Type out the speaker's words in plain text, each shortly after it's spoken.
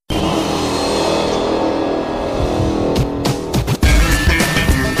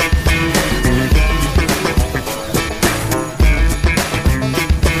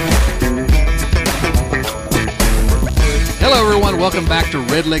welcome back to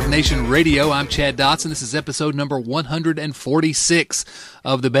Redleg Nation Radio. I'm Chad Dotson. This is episode number 146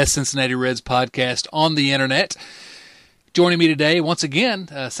 of the Best Cincinnati Reds podcast on the internet. Joining me today, once again,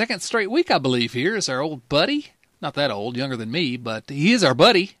 second straight week, I believe, here is our old buddy. Not that old, younger than me, but he is our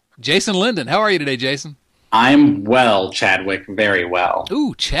buddy, Jason Linden. How are you today, Jason? I'm well, Chadwick, very well.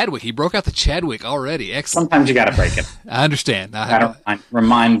 Ooh, Chadwick. He broke out the Chadwick already. Excellent. Sometimes you got to break it. I understand.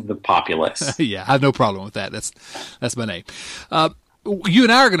 Remind the populace. Yeah, I have no problem with that. That's my name. You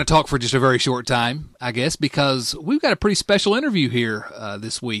and I are going to talk for just a very short time, I guess, because we've got a pretty special interview here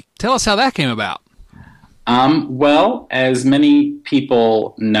this week. Tell us how that came about. Well, as many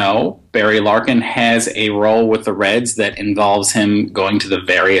people know, Barry Larkin has a role with the Reds that involves him going to the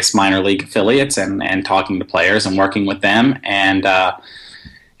various minor league affiliates and talking to players and working with them. And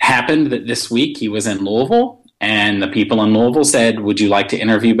happened that this week he was in Louisville, and the people in Louisville said, "Would you like to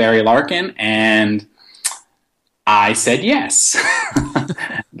interview Barry Larkin?" And I said yes,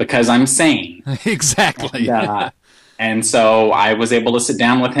 because I'm sane. Exactly. And so I was able to sit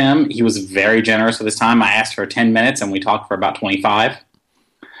down with him. He was very generous with his time. I asked for 10 minutes, and we talked for about 25.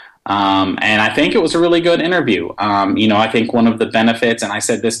 And I think it was a really good interview. I think one of the benefits, and I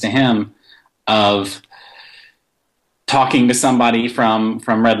said this to him, of talking to somebody from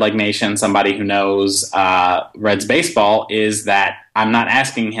Redleg Nation, somebody who knows Reds baseball, is that I'm not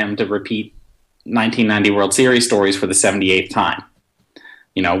asking him to repeat 1990 World Series stories for the 78th time.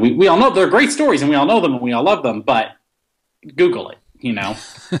 We all know they're great stories, and we all know them, and we all love them, but Google it,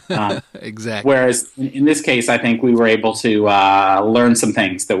 Exactly. Whereas in this case, I think we were able to learn some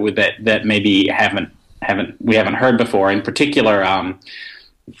things that maybe we haven't heard before. In particular, I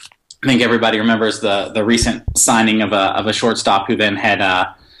think everybody remembers the recent signing of a shortstop who then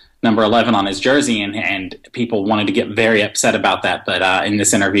had number 11 on his jersey, and people wanted to get very upset about that. But in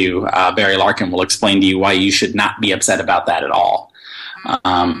this interview, Barry Larkin will explain to you why you should not be upset about that at all.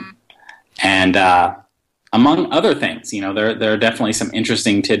 Among other things, there are definitely some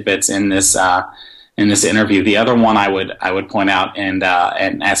interesting tidbits in this interview. The other one I would point out and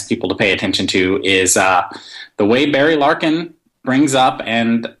ask people to pay attention to is the way Barry Larkin brings up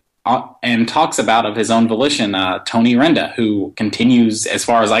and talks about, of his own volition, Tony Renda, who continues, as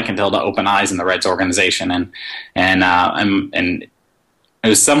far as I can tell, to open eyes in the Reds organization, and it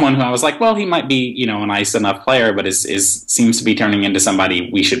was someone who I was like, well, he might be a nice enough player, but seems to be turning into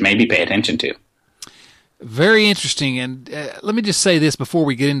somebody we should maybe pay attention to. Very interesting, and let me just say this before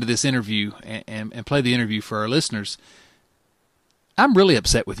we get into this interview and play the interview for our listeners. I'm really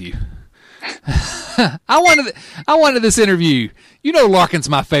upset with you. I wanted this interview. Larkin's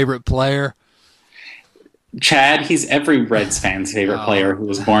my favorite player. Chad, he's every Reds fan's favorite player who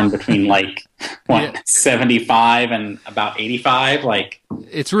was born between 75 and about 85.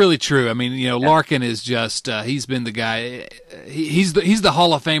 It's really true. I mean, Larkin is just he's been the guy. He's the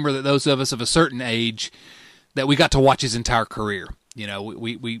Hall of Famer that those of us of a certain age that we got to watch his entire career.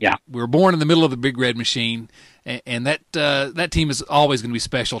 We were born in the middle of the Big Red Machine, and that team is always going to be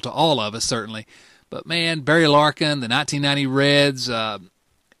special to all of us, certainly. But man, Barry Larkin, the 1990 Reds.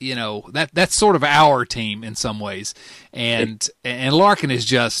 That's sort of our team in some ways, and Larkin is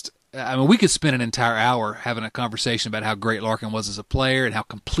just. I mean, we could spend an entire hour having a conversation about how great Larkin was as a player and how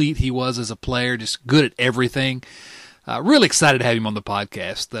complete he was as a player, just good at everything. Really excited to have him on the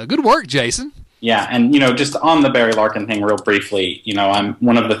podcast. Good work, Jason. Yeah, and just on the Barry Larkin thing, real briefly,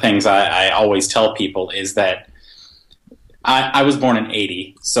 one of the things I always tell people is that I was born in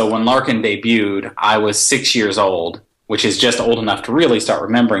 '80, so when Larkin debuted, I was 6 years old, which is just old enough to really start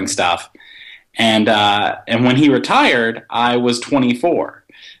remembering stuff. And when he retired, I was 24.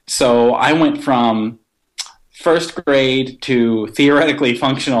 So I went from first grade to theoretically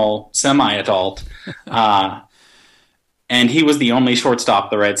functional semi-adult, and he was the only shortstop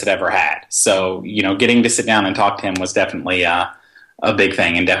the Reds had ever had. So, getting to sit down and talk to him was definitely a big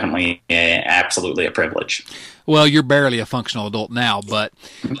thing, and definitely absolutely a privilege. Well, you're barely a functional adult now, but...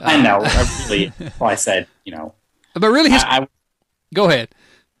 I know. I said, But really, go ahead.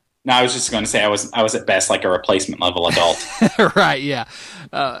 No, I was just going to say I was at best like a replacement level adult. Right, yeah.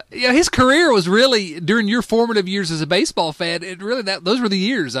 His career was really, during your formative years as a baseball fan, those were the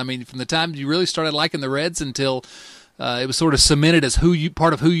years. I mean, from the time you really started liking the Reds until it was sort of cemented as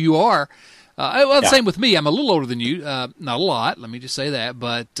part of who you are. Same with me. I'm a little older than you. Not a lot, let me just say that.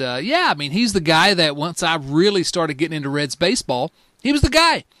 But, he's the guy that once I really started getting into Reds baseball, he was the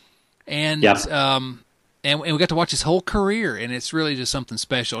guy. And And we got to watch his whole career, and it's really just something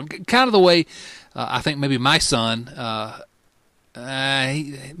special. Kind of the way I think maybe my son,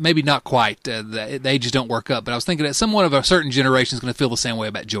 maybe not quite. The ages don't work up, but I was thinking that someone of a certain generation is going to feel the same way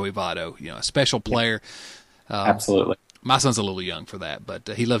about Joey Votto. A special player. Absolutely. My son's a little young for that, but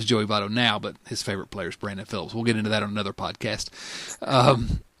he loves Joey Votto now, but his favorite player is Brandon Phillips. We'll get into that on another podcast.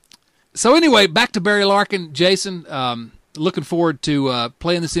 So anyway, back to Barry Larkin. Jason, looking forward to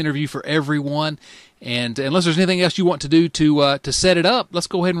playing this interview for everyone. And unless there's anything else you want to do to set it up, let's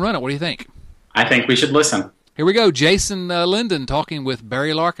go ahead and run it. What do you think? I think we should listen. Here we go. Jason Linden talking with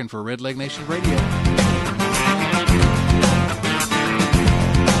Barry Larkin for Red Leg Nation Radio.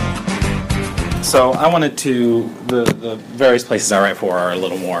 So I wanted to, the various places I write for are a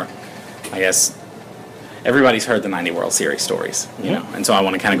little more, I guess, everybody's heard the 90 World Series stories, you know, and so I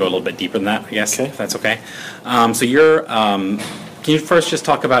want to kind of go a little bit deeper than that, I guess, if that's okay. So you're, can you first just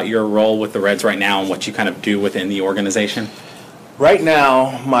talk about your role with the Reds right now and what you kind of do within the organization? Right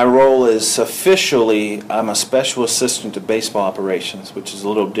now, my role is officially, I'm a special assistant to baseball operations, which is a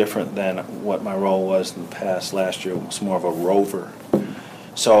little different than what my role was in the past. Last year, it was more of a rover.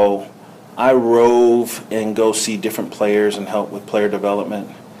 So I rove and go see different players and help with player development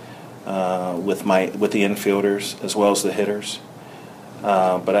with the infielders as well as the hitters.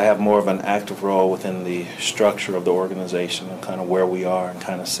 But I have more of an active role within the structure of the organization and kind of where we are and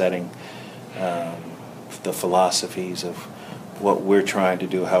kind of setting the philosophies of what we're trying to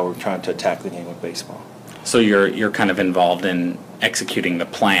do, how we're trying to attack the game of baseball. So you're kind of involved in executing the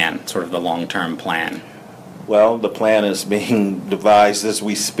plan, sort of the long-term plan. Well, the plan is being devised as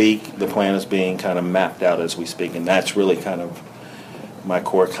we speak. The plan is being kind of mapped out as we speak, and that's really kind of my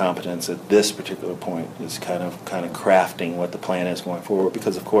core competence at this particular point, is kind of crafting what the plan is going forward.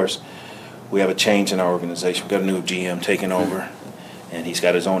 Because of course, we have a change in our organization. We've got a new GM taking over, and he's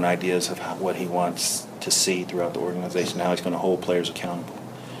got his own ideas of what he wants to see throughout the organization. How he's going to hold players accountable.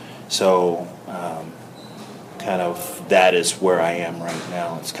 So, kind of that is where I am right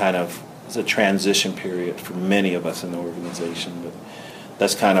now. It's a transition period for many of us in the organization, but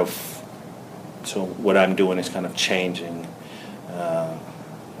that's kind of, so what I'm doing is kind of changing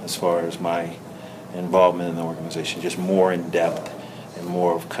as far as my involvement in the organization, just more in depth and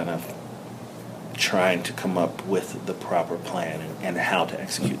more of kind of trying to come up with the proper plan and how to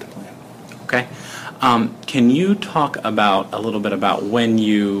execute the plan. Okay. Can you talk a little bit about when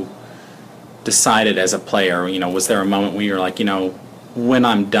you decided as a player, was there a moment where you're like, when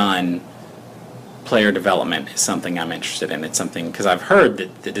I'm done, player development is something I'm interested in. It's something, because I've heard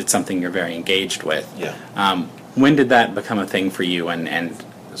that it's something you're very engaged with. Yeah. When did that become a thing for you, and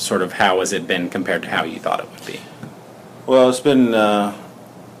sort of how has it been compared to how you thought it would be? Well, it's been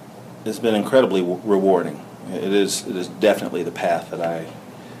incredibly rewarding. It is definitely the path that I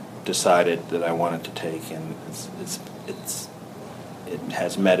decided that I wanted to take, and it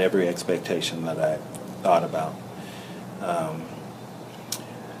has met every expectation that I thought about.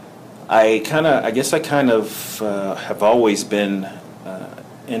 I guess I have always been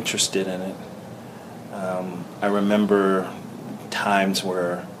interested in it. I remember times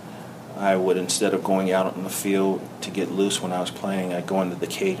where I would, instead of going out on the field to get loose when I was playing, I'd go into the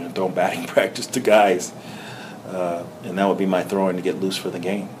cage and throw batting practice to guys, and that would be my throwing to get loose for the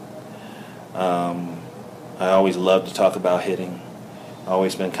game. I always loved to talk about hitting. I've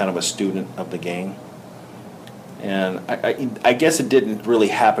always been kind of a student of the game. And I guess it didn't really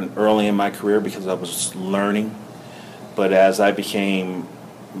happen early in my career because I was learning. But as I became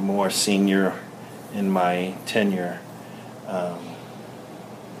more senior in my tenure,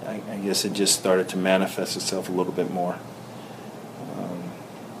 I guess it just started to manifest itself a little bit more.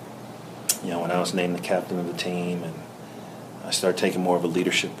 When I was named the captain of the team and I started taking more of a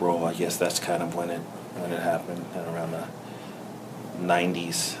leadership role, I guess that's kind of when it happened, around the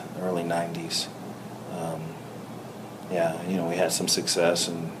 90s, early 90s. We had some success,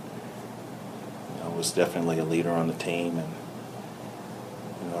 and I was definitely a leader on the team, and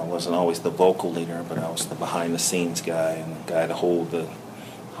I wasn't always the vocal leader, but I was the behind-the-scenes guy and the guy to hold the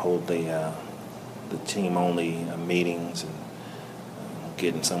team-only meetings and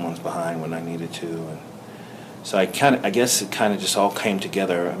getting someone's behind when I needed to. And so I guess it kind of just all came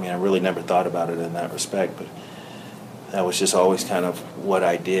together. I mean, I really never thought about it in that respect, but that was just always kind of what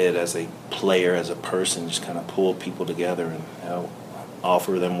I did as a player, as a person, just kind of pull people together and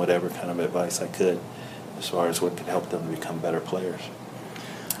offer them whatever kind of advice I could as far as what could help them to become better players.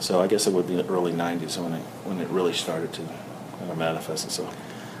 So I guess it would be the early 90s when it really started to kind of manifest itself.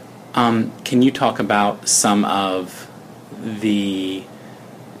 Can you talk about some of the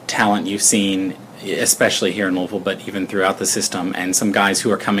talent you've seen, especially here in Louisville, but even throughout the system, and some guys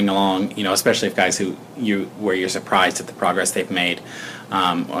who are coming along, especially if guys where you're surprised at the progress they've made,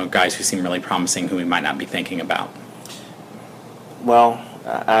 or guys who seem really promising who we might not be thinking about? Well,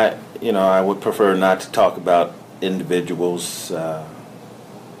 I would prefer not to talk about individuals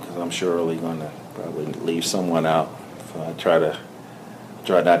because I'm surely going to probably leave someone out I try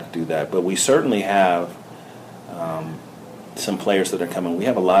not to do that. But we certainly have some players that are coming. We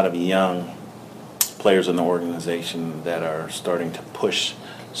have a lot of young players in the organization that are starting to push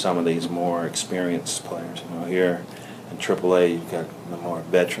some of these more experienced players. Here in AAA, you've got the more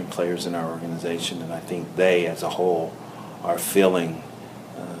veteran players in our organization, and I think they, as a whole, are feeling,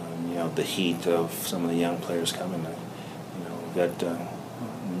 the heat of some of the young players coming. We've got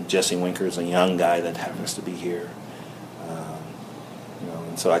Jesse Winker is a young guy that happens to be here.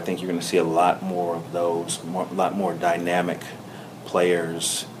 And so I think you're going to see a lot more of those, a lot more dynamic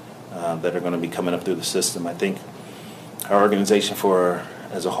players that are going to be coming up through the system. I think our organization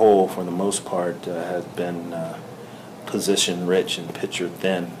as a whole, for the most part, has been position rich and pitcher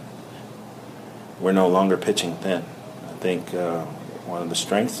thin. We're no longer pitching thin. I think one of the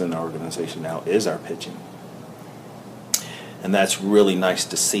strengths in the organization now is our pitching. And that's really nice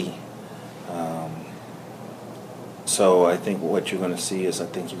to see. So I think what you're going to see is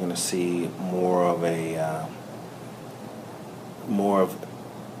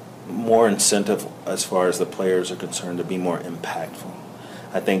more incentive as far as the players are concerned to be more impactful.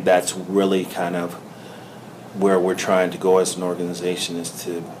 I think that's really kind of where we're trying to go as an organization, is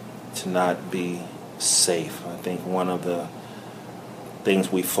to not be safe. I think one of the things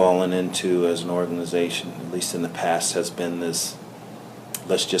we've fallen into as an organization, at least in the past, has been this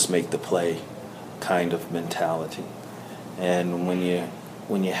let's just make the play kind of mentality. And when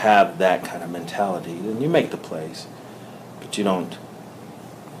you have that kind of mentality, then you make the plays, but you don't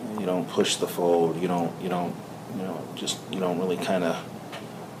push the fold. You don't really kind of,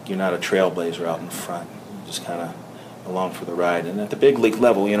 you're not a trailblazer out in front. You're just kind of along for the ride. And at the big league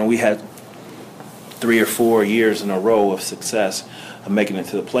level, we had 3 or 4 years in a row of success of making it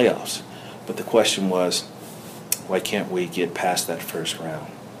to the playoffs. But the question was, why can't we get past that first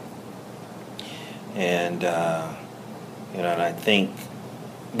round? And and I think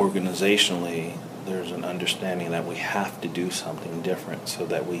organizationally there's an understanding that we have to do something different so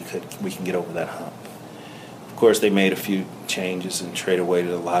that we can get over that hump. Of course, they made a few changes and traded away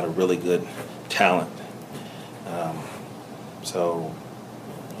to a lot of really good talent. So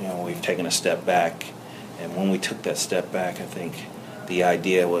we've taken a step back, and when we took that step back, I think the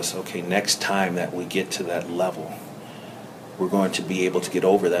idea was, okay, next time that we get to that level, we're going to be able to get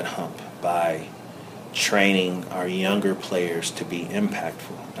over that hump by training our younger players to be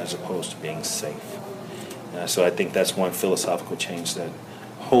impactful as opposed to being safe. So I think that's one philosophical change that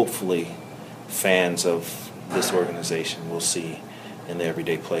hopefully fans of this organization will see in the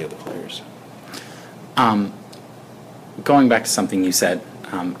everyday play of the players. Going back to something you said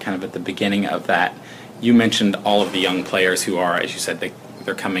kind of at the beginning of that, you mentioned all of the young players who are, as you said,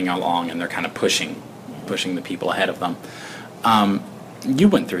 they're coming along and they're kind of pushing the people ahead of them. You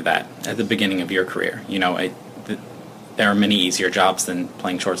went through that at the beginning of your career. There are many easier jobs than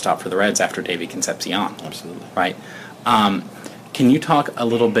playing shortstop for the Reds after Davey Concepcion. Absolutely. Right? Can you talk a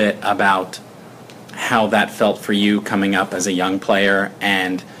little bit about how that felt for you coming up as a young player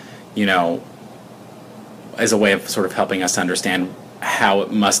and, as a way of sort of helping us understand how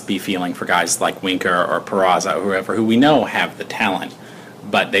it must be feeling for guys like Winker or Peraza or whoever, who we know have the talent,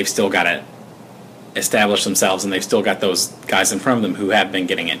 but they've still got to establish themselves, and they've still got those guys in front of them who have been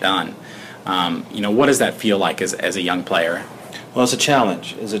getting it done. What does that feel like as a young player? Well, it's a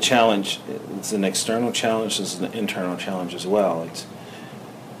challenge. It's an external challenge. It's an internal challenge as well.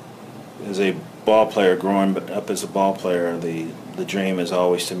 As a ball player, growing up as a ball player, the dream is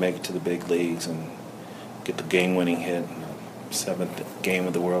always to make it to the big leagues and get the game-winning hit in the 7th game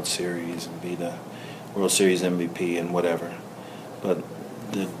of the World Series and be the World Series MVP and whatever. But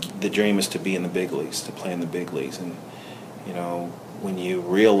the dream is to be in the big leagues, to play in the big leagues. And, when you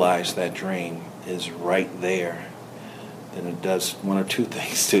realize that dream is right there, then it does one or two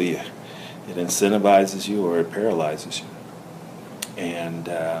things to you. It incentivizes you or it paralyzes you. And,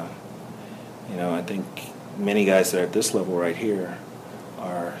 I think many guys that are at this level right here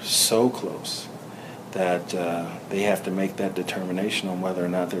are so close that they have to make that determination on whether or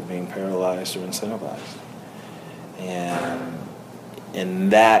not they're being paralyzed or incentivized.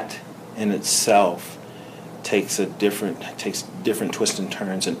 And that in itself takes different twists and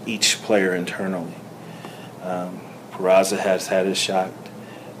turns in each player internally. Peraza has had his shot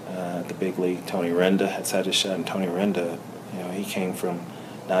at the big league. Tony Renda has had his shot, and Tony Renda, he came from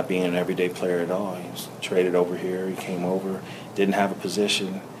not being an everyday player at all. He was traded over here. He came over, didn't have a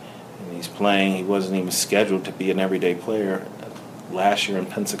position, and he's playing. He wasn't even scheduled to be an everyday player last year in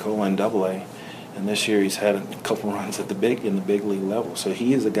Pensacola in AA. And this year he's had a couple runs in the big league level. So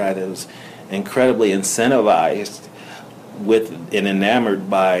he is a guy that is incredibly incentivized with and enamored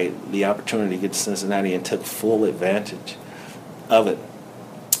by the opportunity to get to Cincinnati and took full advantage of it.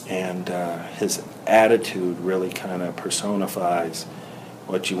 And his attitude really kind of personifies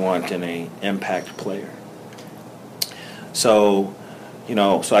what you want in an impact player. So,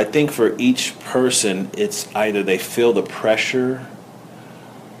 so I think for each person, it's either they feel the pressure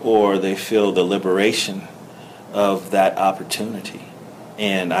or they feel the liberation of that opportunity.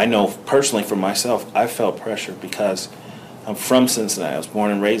 And I know personally for myself, I felt pressure because I'm from Cincinnati. I was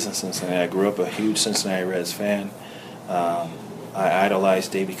born and raised in Cincinnati. I grew up a huge Cincinnati Reds fan. I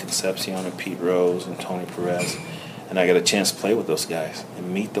idolized Davey Concepcion and Pete Rose and Tony Perez, and I got a chance to play with those guys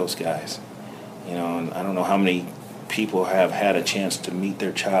and meet those guys. And I don't know how many people have had a chance to meet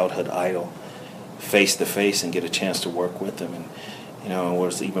their childhood idol face to face and get a chance to work with them. And it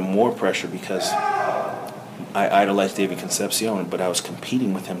was even more pressure because I idolized Davey Concepcion, but I was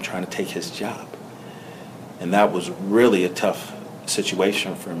competing with him trying to take his job. And that was really a tough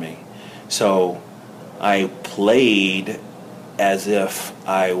situation for me. So I played as if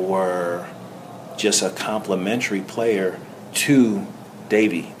I were just a complimentary player to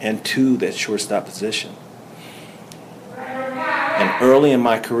Davey and to that shortstop position. And early in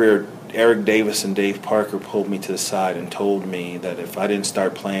my career, Eric Davis and Dave Parker pulled me to the side and told me that if I didn't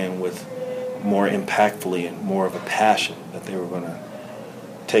start playing with more impactfully and more of a passion, that they were going to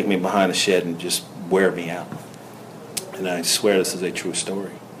take me behind the shed and just wear me out. And I swear this is a true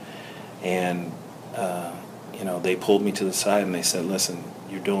story. And, they pulled me to the side and they said, listen,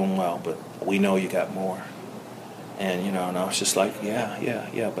 you're doing well, but we know you got more. And, and I was just like,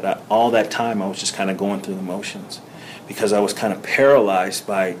 yeah. But all that time I was just kind of going through the motions because I was kind of paralyzed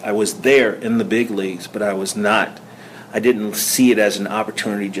by, I was there in the big leagues, but I didn't see it as an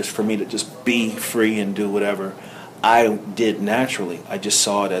opportunity just for me to just be free and do whatever I did naturally. I just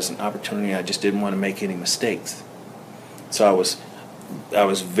saw it as an opportunity. I just didn't want to make any mistakes. So I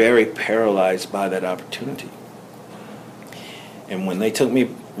was very paralyzed by that opportunity. And when they took me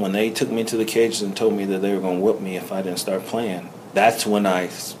to the cages and told me that they were going to whip me if I didn't start playing, that's when I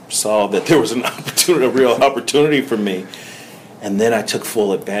saw that there was an opportunity, a real opportunity for me. And then I took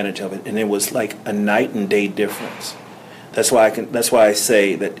full advantage of it, and it was like a night and day difference. That's why I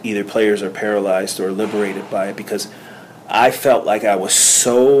say that either players are paralyzed or liberated by it, because I felt like there was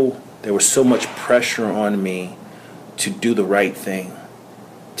so much pressure on me to do the right thing,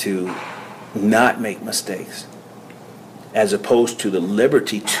 to not make mistakes, as opposed to the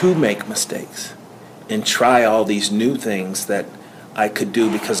liberty to make mistakes and try all these new things that I could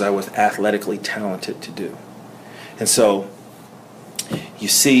do because I was athletically talented to do. And so, you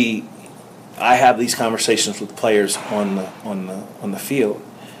see, I have these conversations with players on the field,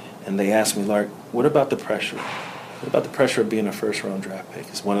 and they ask me, Lark, what about the pressure? What about the pressure of being a first-round draft pick?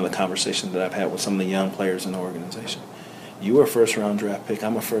 It's one of the conversations that I've had with some of the young players in the organization. You were a first-round draft pick.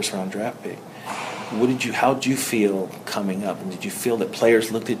 I'm a first-round draft pick. How did you feel coming up? And did you feel that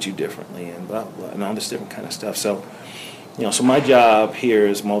players looked at you differently and blah, blah, and all this different kind of stuff? So, so my job here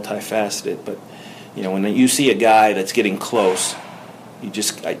is multifaceted, but, when you see a guy that's getting close, you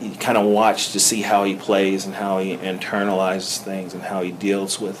kind of watch to see how he plays and how he internalizes things and how he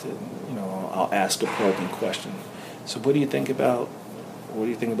deals with it. I'll ask a probing question. So what do you think about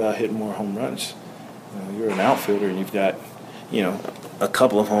hitting more home runs? You're an outfielder and you've got, a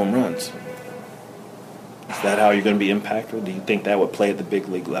couple of home runs. Is that how you're going to be impactful? Do you think that would play at the big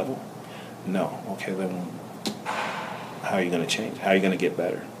league level? No. Okay, then how are you going to change? How are you going to get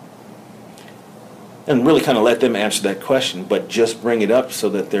better? And really kind of let them answer that question, but just bring it up so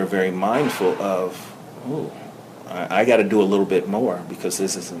that they're very mindful of, I got to do a little bit more because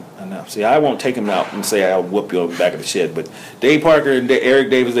this isn't enough. See, I won't take them out and say I'll whoop you on the back of the shed, but Dave Parker and Eric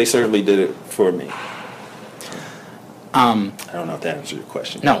Davis, they certainly did it for me. I don't know if that answered your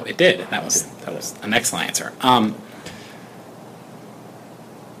question. No, it did. That was an excellent answer.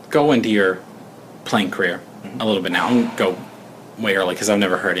 Go into your playing career a little bit now. I'll go way early because I've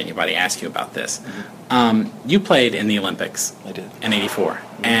never heard anybody ask you about this. You played in the Olympics. I did. In '84.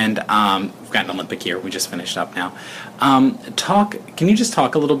 And we've got an Olympic year. We just finished up now. Can you just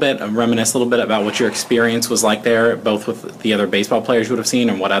talk a little bit, reminisce a little bit about what your experience was like there, both with the other baseball players you would have seen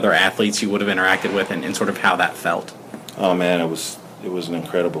and what other athletes you would have interacted with and sort of how that felt? Oh, man, it was an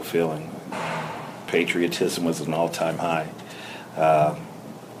incredible feeling. Patriotism was an all-time high.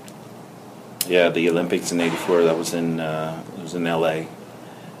 The Olympics in '84. That was in L.A.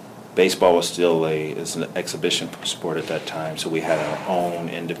 Baseball was still an exhibition sport at that time, so we had our own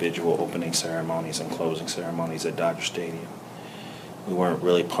individual opening ceremonies and closing ceremonies at Dodger Stadium. We weren't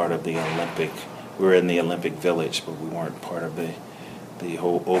really part of the Olympic. We were in the Olympic Village, but we weren't part of the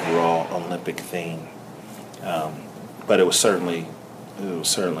whole overall Olympic theme. but it was certainly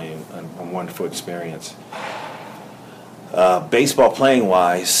a wonderful experience. Baseball playing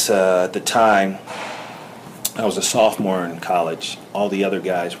wise, at the time, I was a sophomore in college. All the other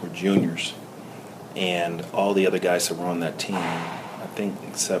guys were juniors, and all the other guys that were on that team, I think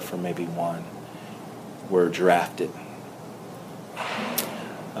except for maybe one, were drafted.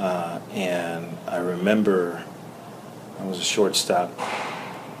 And I remember I was a shortstop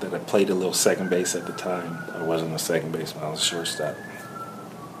that I played a little second base at the time. I wasn't a second baseman, I was a shortstop.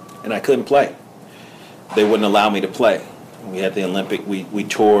 And I couldn't play. They wouldn't allow me to play. We had the Olympic, we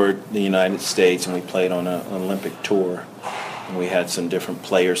toured the United States and we played on an Olympic tour. And we had some different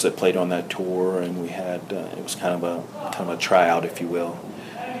players that played on that tour, and we had, it was kind of a tryout, if you will,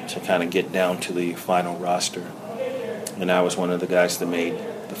 to kind of get down to the final roster. And I was one of the guys that made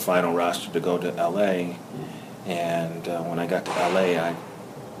the final roster to go to L.A. And when I got to L.A., I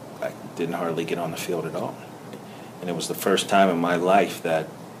didn't hardly get on the field at all. And it was the first time in my life that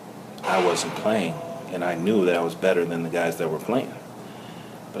I wasn't playing, and I knew that I was better than the guys that were playing.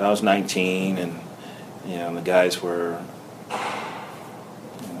 But I was 19, and the guys were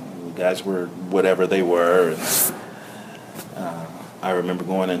whatever they were. And I remember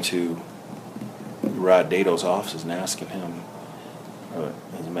going into Rod Dato's office and asking him,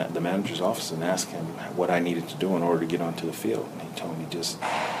 the manager's office, and asking him what I needed to do in order to get onto the field. And he told me just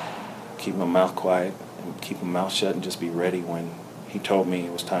keep my mouth quiet and keep my mouth shut and just be ready when he told me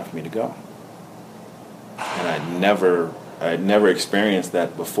it was time for me to go. And I'd never experienced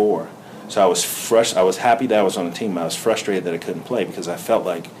that before. So I was happy that I was on the team. I was frustrated that I couldn't play because I felt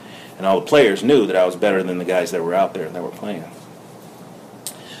like, and all the players knew that I was better than the guys that were out there that were playing.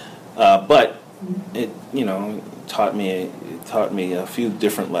 But it taught me a few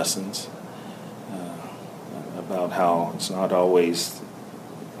different lessons about how it's not always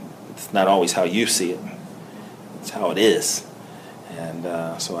how you see it. It's how it is. And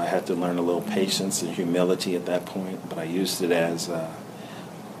so I had to learn a little patience and humility at that point, but I used it as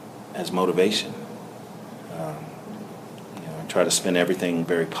motivation. I tried to spin everything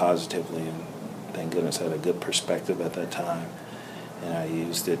very positively, and thank goodness I had a good perspective at that time. And I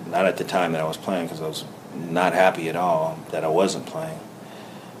used it, not at the time that I was playing, because I was not happy at all that I wasn't playing,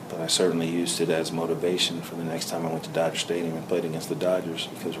 but I certainly used it as motivation for the next time I went to Dodger Stadium and played against the Dodgers,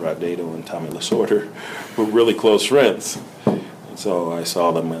 because Rod Dato and Tommy Lasorda were really close friends. And so I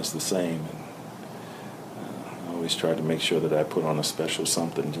saw them as the same. And I always tried to make sure that I put on a special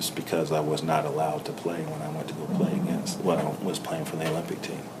something just because I was not allowed to play when I went to go play when I was playing for the Olympic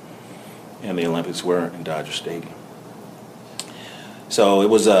team. And the Olympics were in Dodger Stadium. So it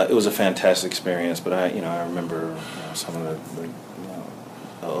was a fantastic experience, but I remember some of the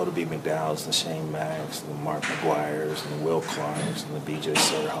Oda B. McDowell's, the Shane Macks, the Mark McGuire's, and the Will Clarks, and the B.J.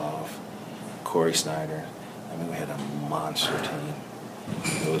 Surhoff, Corey Snyder. I mean, we had a monster team.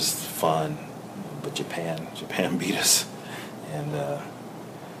 It was fun, but Japan beat us, and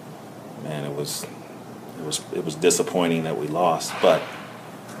man, it was disappointing that we lost, but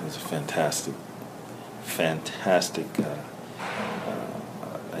it was a fantastic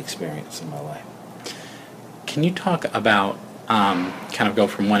experience in my life. Can you talk about kind of go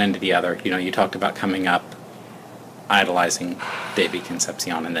from one end to the other? You talked about coming up, idolizing David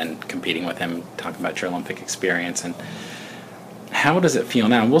Concepcion, and then competing with him. Talking about your Olympic experience, and how does it feel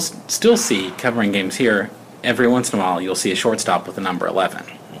now? We'll still see, covering games here, every once in a while you'll see a shortstop with the number 11,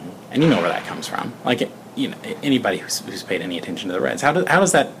 and you know where that comes from. Like anybody who's paid any attention to the Reds, how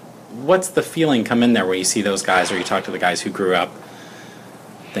does that? What's the feeling come in there where you see those guys, or you talk to the guys who grew up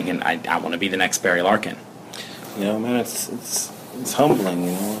thinking, I want to be the next Barry Larkin? Man, it's humbling.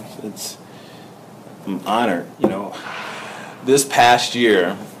 I'm honored. This past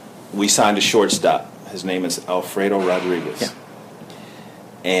year, we signed a shortstop. His name is Alfredo Rodriguez. Yeah.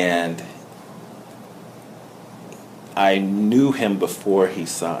 And I knew him before he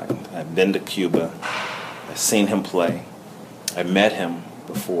signed. I've been to Cuba. I've seen him play. I met him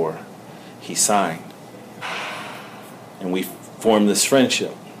before he signed. And we formed this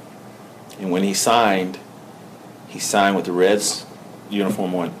friendship. And when he signed with the Reds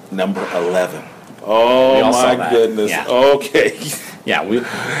uniform on number 11. Oh, my goodness. Yeah. Okay. Yeah,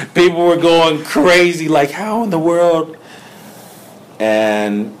 people were going crazy, like, how in the world?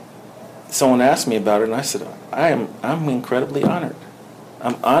 And someone asked me about it, and I said, I'm incredibly honored.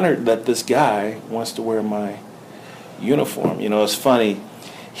 I'm honored that this guy wants to wear my uniform. It's funny.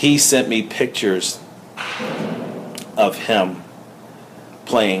 He sent me pictures of him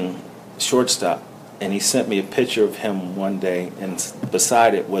playing shortstop, and he sent me a picture of him one day, and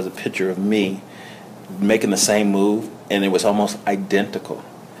beside it was a picture of me making the same move, and it was almost identical.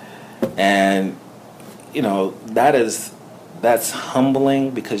 And that's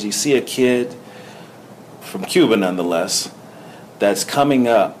humbling, because you see a kid from Cuba, nonetheless, that's coming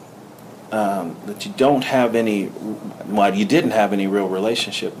up, that you didn't have any real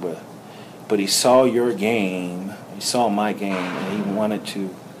relationship with, but he saw your game, he saw my game, and he wanted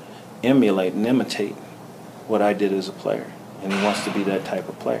to emulate and imitate what I did as a player, and he wants to be that type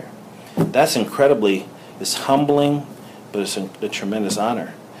of player. That's it's humbling, but it's a tremendous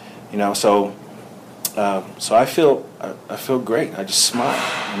honor, So I feel great. I just smile.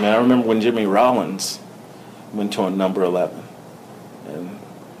 I mean, I remember when Jimmy Rollins went to a number 11, and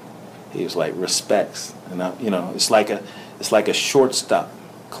he was like, respects, and it's like a shortstop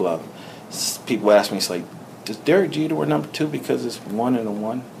club. People ask me, it's like, does Derek Jeter wear number 2 because it's 1 and a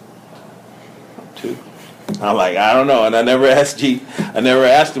 1, 2? I'm like, I don't know, and I never asked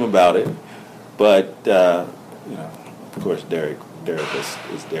him about it, but of course, Derek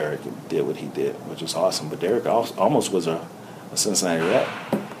is Derek, and did what he did, which was awesome. But Derek almost was a Cincinnati Red.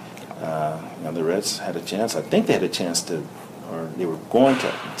 The Reds had a chance. I think they had a chance or they were going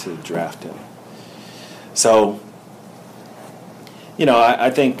to draft him. So, I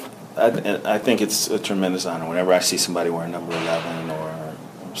think it's a tremendous honor whenever I see somebody wearing number 11, or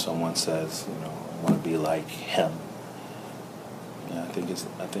someone says, I want to be like him. I think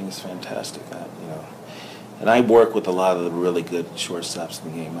it's fantastic. And I work with a lot of the really good shortstops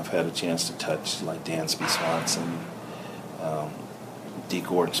in the game. I've had a chance to touch like Dansby Swanson. Dee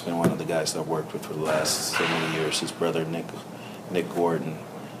Gordon's been one of the guys that I've worked with for the last so many years. His brother Nick Gordon.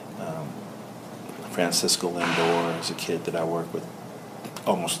 Francisco Lindor is a kid that I work with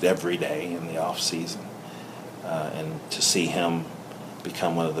almost every day in the off season. And to see him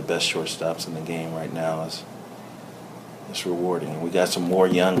become one of the best shortstops in the game right now is rewarding. And we got some more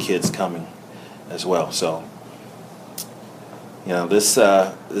young kids coming as well. So, this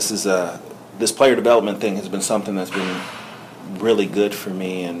player development thing has been something that's been really good for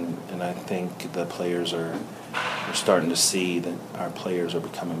me, and I think the players are starting to see that our players are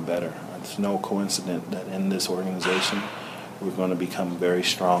becoming better. It's no coincidence that in this organization we're going to become very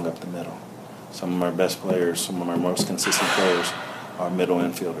strong up the middle. Some of our best players, some of our most consistent players are middle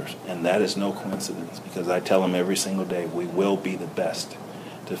infielders, and that is no coincidence, because I tell them every single day, we will be the best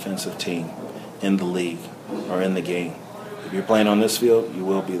defensive team in the league or in the game. If you're playing on this field, you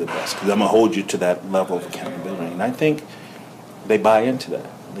will be the best, because I'm going to hold you to that level of accountability. And I think they buy into that.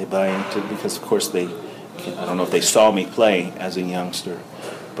 They buy into it because, of course, I don't know if they saw me play as a youngster,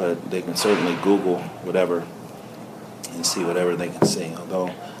 but they can certainly Google whatever and see whatever they can see.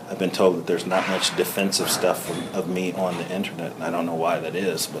 Although I've been told that there's not much defensive stuff of me on the internet, and I don't know why that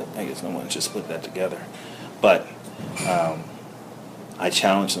is, but I guess no one just put that together. But I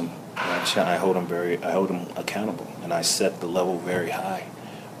challenge them. I hold them accountable, and I set the level very high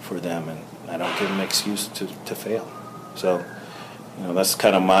for them, and I don't give them an excuse to fail. So, that's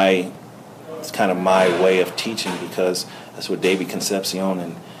kind of my way of teaching, because that's what David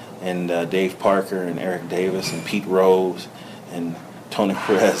Concepcion and Dave Parker and Eric Davis and Pete Rose and Tony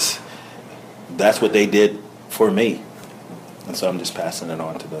Perez, that's what they did for me. And so I'm just passing it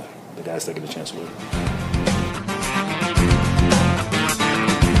on to the guys that get a chance to work.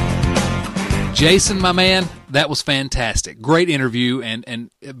 Jason, my man, that was fantastic. Great interview,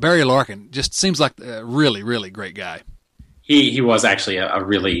 and Barry Larkin just seems like a really, really great guy. He was actually a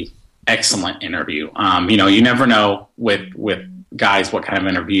really excellent interview. You never know with guys what kind of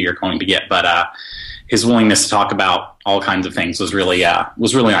interview you're going to get, but his willingness to talk about all kinds of things was really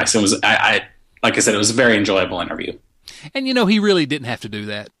nice. It was, like I said, it was a very enjoyable interview. And he really didn't have to do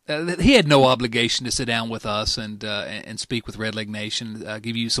that. He had no obligation to sit down with us and speak with Red Leg Nation,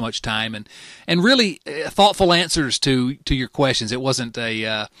 give you so much time and really thoughtful answers to your questions. It wasn't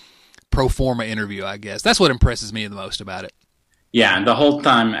a pro forma interview, I guess. That's what impresses me the most about it. Yeah, and the whole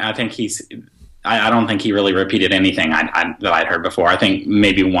time I think I don't think he really repeated anything that I'd heard before. I think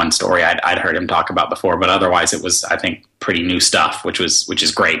maybe one story I'd heard him talk about before, but otherwise it was, I think, pretty new stuff, which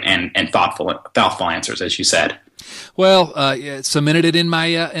is great and thoughtful answers, as you said. Well, cemented it in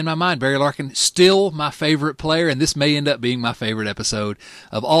my mind. Barry Larkin, still my favorite player, and this may end up being my favorite episode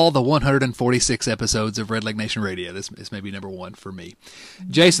of all the 146 episodes of Red Leg Nation Radio. This may be number one for me.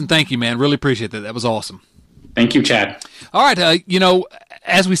 Jason, thank you, man. Really appreciate that. That was awesome. Thank you, Chad. All right,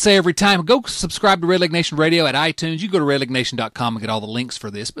 as we say every time, go subscribe to Red Leg Nation Radio at iTunes. You go to redlegnation.com and get all the links for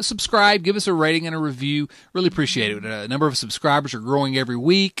this. But subscribe, give us a rating and a review. Really appreciate it. A number of subscribers are growing every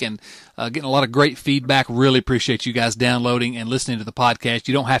week and getting a lot of great feedback. Really appreciate you guys downloading and listening to the podcast.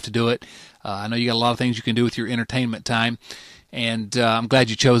 You don't have to do it. I know you got a lot of things you can do with your entertainment time. And I'm glad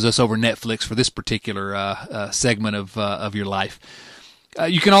you chose us over Netflix for this particular segment of your life.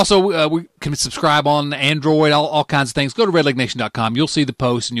 You can also we can subscribe on Android, all kinds of things. Go to redlegnation.com. You'll see the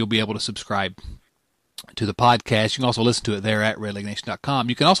post, and you'll be able to subscribe to the podcast. You can also listen to it there at redlegnation.com.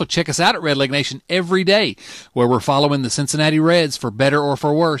 You can also check us out at Red Leg Nation every day, where we're following the Cincinnati Reds for better or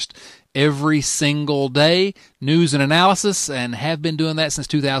for worse every single day, news and analysis, and have been doing that since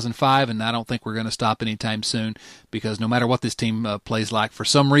 2005, and I don't think we're going to stop anytime soon, because no matter what this team plays like, for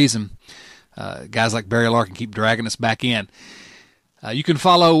some reason, guys like Barry Larkin keep dragging us back in. You can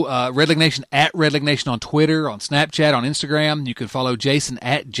follow Red Leg Nation at Red Leg Nation on Twitter, on Snapchat, on Instagram. You can follow Jason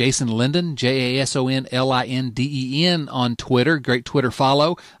at Jason Linden, JASONLINDEN on Twitter. Great Twitter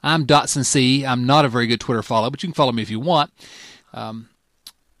follow. I'm Dotson C. I'm not a very good Twitter follow, but you can follow me if you want.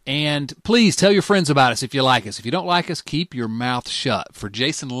 And please tell your friends about us if you like us. If you don't like us, keep your mouth shut. For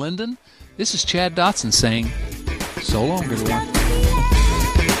Jason Linden, this is Chad Dotson saying, so long, everyone.